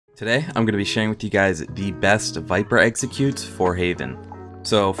Today, I'm going to be sharing with you guys the best Viper executes for Haven.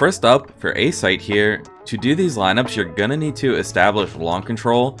 So first up, for A site here, to do these lineups, you're going to need to establish long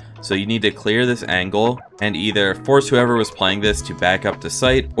control. So you need to clear this angle and either force whoever was playing this to back up to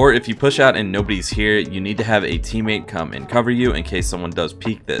site, or if you push out and nobody's here, you need to have a teammate come and cover you in case someone does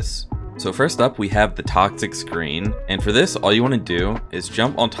peek this. So first up, we have the toxic screen, and for this, all you want to do is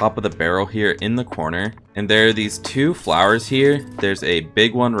jump on top of the barrel here in the corner, and there are these two flowers here. There's a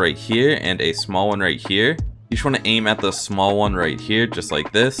big one right here and a small one right here. You just want to aim at the small one right here, just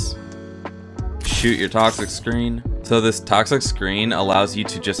like this. Shoot your toxic screen. So this toxic screen allows you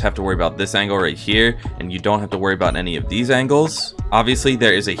to just have to worry about this angle right here, and you don't have to worry about any of these angles. Obviously,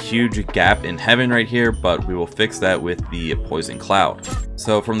 there is a huge gap in heaven right here, but we will fix that with the poison cloud.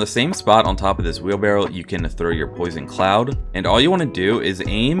 So from the same spot on top of this wheelbarrow, you can throw your poison cloud, and all you want to do is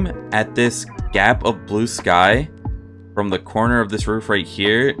aim at this gap of blue sky from the corner of this roof right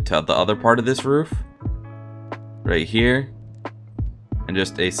here to the other part of this roof right here, and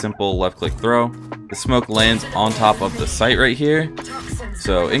just a simple left click throw. The smoke lands on top of the site right here.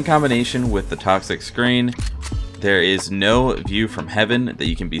 So in combination with the toxic screen, there is no view from heaven that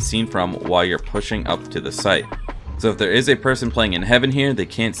you can be seen from while you're pushing up to the site. So if there is a person playing in heaven here, they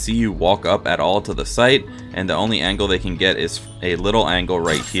can't see you walk up at all to the site, and the only angle they can get is a little angle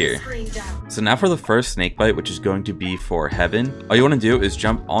right here. So now for the first snakebite, which is going to be for heaven, all you want to do is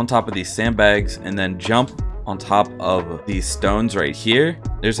jump on top of these sandbags and then jump on top of these stones right here.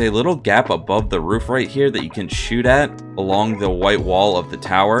 There's a little gap above the roof right here that you can shoot at along the white wall of the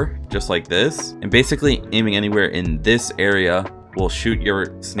tower, just like this. And basically aiming anywhere in this area will shoot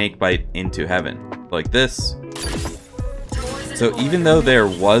your snakebite into heaven, like this. So even though there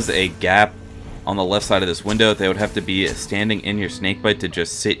was a gap on the left side of this window, they would have to be standing in your snakebite to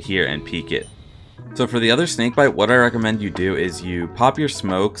just sit here and peek it. So for the other snakebite, what I recommend you do is you pop your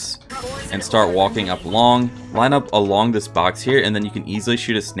smokes and start walking up long, line up along this box here, and then you can easily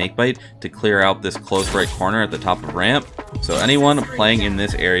shoot a snakebite to clear out this close right corner at the top of ramp. So anyone playing in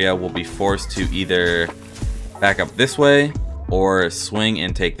this area will be forced to either back up this way or swing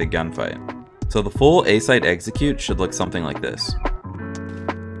and take the gunfight. So the full A site execute should look something like this.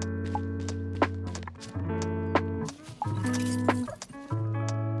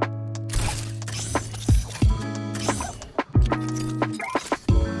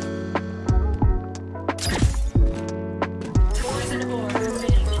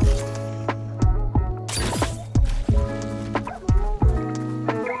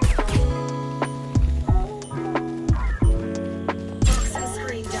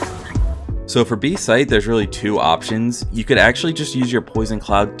 So for B site, there's really two options. You could actually just use your poison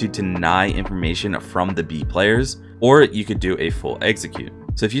cloud to deny information from the B players, or you could do a full execute.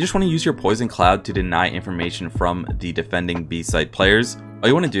 So if you just want to use your poison cloud to deny information from the defending B site players, all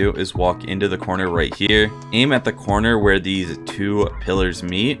you want to do is walk into the corner right here, aim at the corner where these two pillars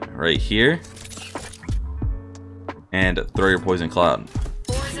meet right here, and throw your poison cloud.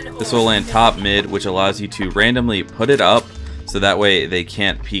 This will land top mid, which allows you to randomly put it up so that way they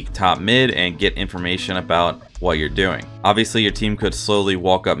can't peek top mid and get information about what you're doing. Obviously your team could slowly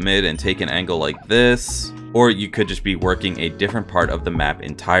walk up mid and take an angle like this, or you could just be working a different part of the map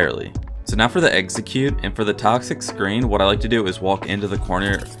entirely. So now for the execute, and for the toxic screen, what I like to do is walk into the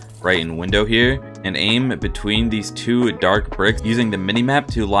corner right in window here and aim between these two dark bricks using the minimap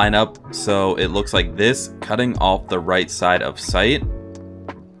to line up so it looks like this, cutting off the right side of sight.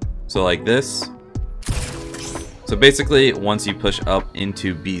 So like this. So basically, once you push up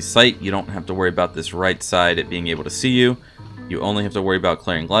into B site, you don't have to worry about this right side being able to see you. You only have to worry about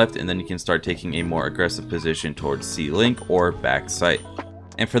clearing left, and then you can start taking a more aggressive position towards C link or back site.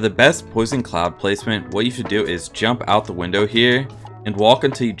 And for the best poison cloud placement, what you should do is jump out the window here and walk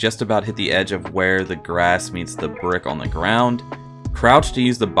until you just about hit the edge of where the grass meets the brick on the ground. Crouch to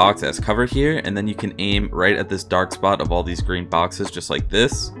use the box as cover here, and then you can aim right at this dark spot of all these green boxes just like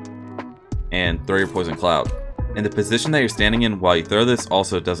this, and throw your poison cloud. And the position that you're standing in while you throw this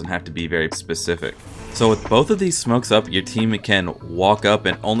also doesn't have to be very specific. So with both of these smokes up, your team can walk up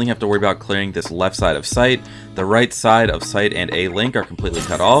and only have to worry about clearing this left side of site. The right side of site and A link are completely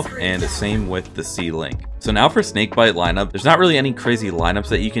cut off, and the same with the C link. So now for snakebite lineup, there's not really any crazy lineups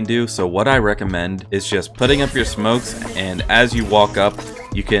that you can do, so what I recommend is just putting up your smokes, and as you walk up,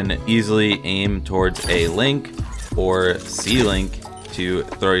 you can easily aim towards A link or C link to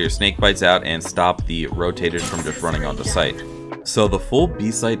throw your snakebites out and stop the rotators from just running onto site. So the full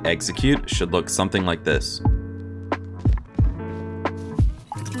B site execute should look something like this.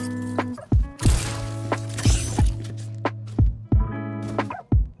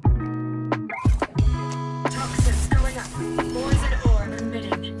 Toxins going up. Poison ore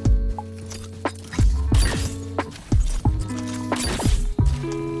emitting.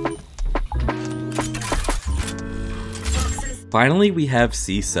 Finally, we have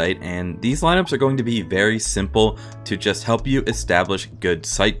C site, and these lineups are going to be very simple to just help you establish good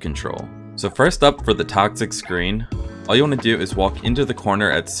site control. So first up, for the toxic screen, all you want to do is walk into the corner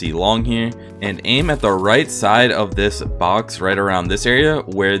at C long here and aim at the right side of this box right around this area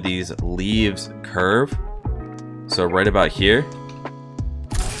where these leaves curve. So right about here.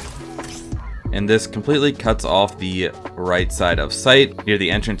 And this completely cuts off the right side of site near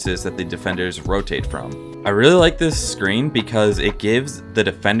the entrances that the defenders rotate from. I really like this screen because it gives the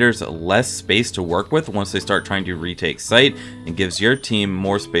defenders less space to work with once they start trying to retake site, and gives your team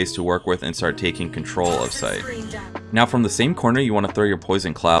more space to work with and start taking control of site. Now from the same corner, you want to throw your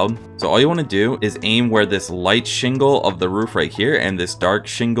poison cloud. So all you want to do is aim where this light shingle of the roof right here and this dark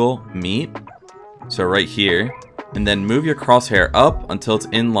shingle meet. So right here. And then move your crosshair up until it's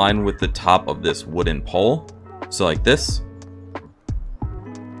in line with the top of this wooden pole. So like this.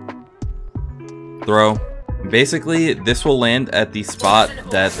 Throw. Basically, this will land at the spot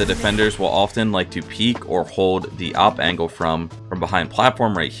that the defenders will often like to peek or hold the op angle from behind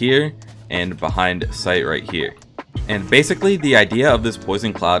platform right here and behind site right here. And basically, the idea of this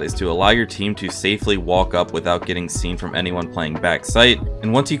poison cloud is to allow your team to safely walk up without getting seen from anyone playing back site.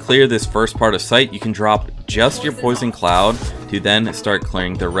 And once you clear this first part of site, you can drop just your poison cloud to then start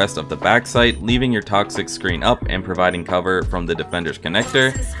clearing the rest of the back site, leaving your toxic screen up and providing cover from the defender's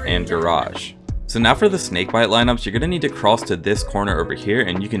connector and garage. So now for the snakebite lineups, you're going to need to cross to this corner over here,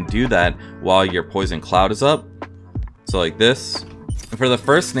 and you can do that while your poison cloud is up. So like this. And for the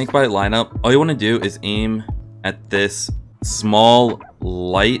first snakebite lineup, all you want to do is aim at this small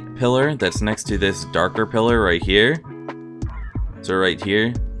light pillar that's next to this darker pillar right here. So right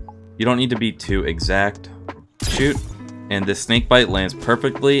here. You don't need to be too exact. Shoot. And this snakebite lands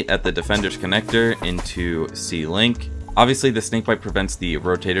perfectly at the defender's connector into C-Link. Obviously, the snakebite prevents the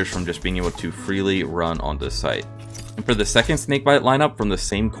rotators from just being able to freely run onto site. And for the second snakebite lineup from the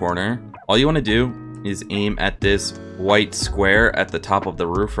same corner, all you want to do is aim at this white square at the top of the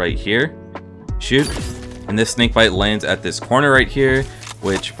roof right here. Shoot. And this snakebite lands at this corner right here,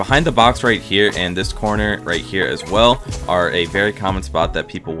 which behind the box right here and this corner right here as well are a very common spot that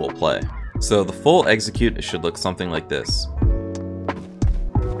people will play. So the full execute should look something like this.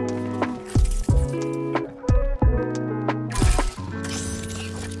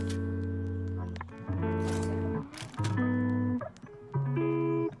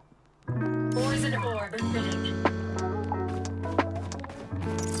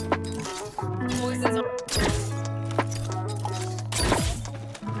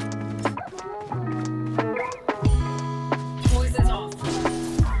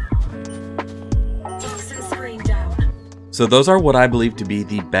 So those are what I believe to be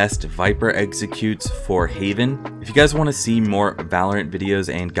the best Viper executes for Haven. If you guys want to see more Valorant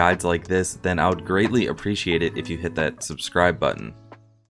videos and guides like this, then I would greatly appreciate it if you hit that subscribe button.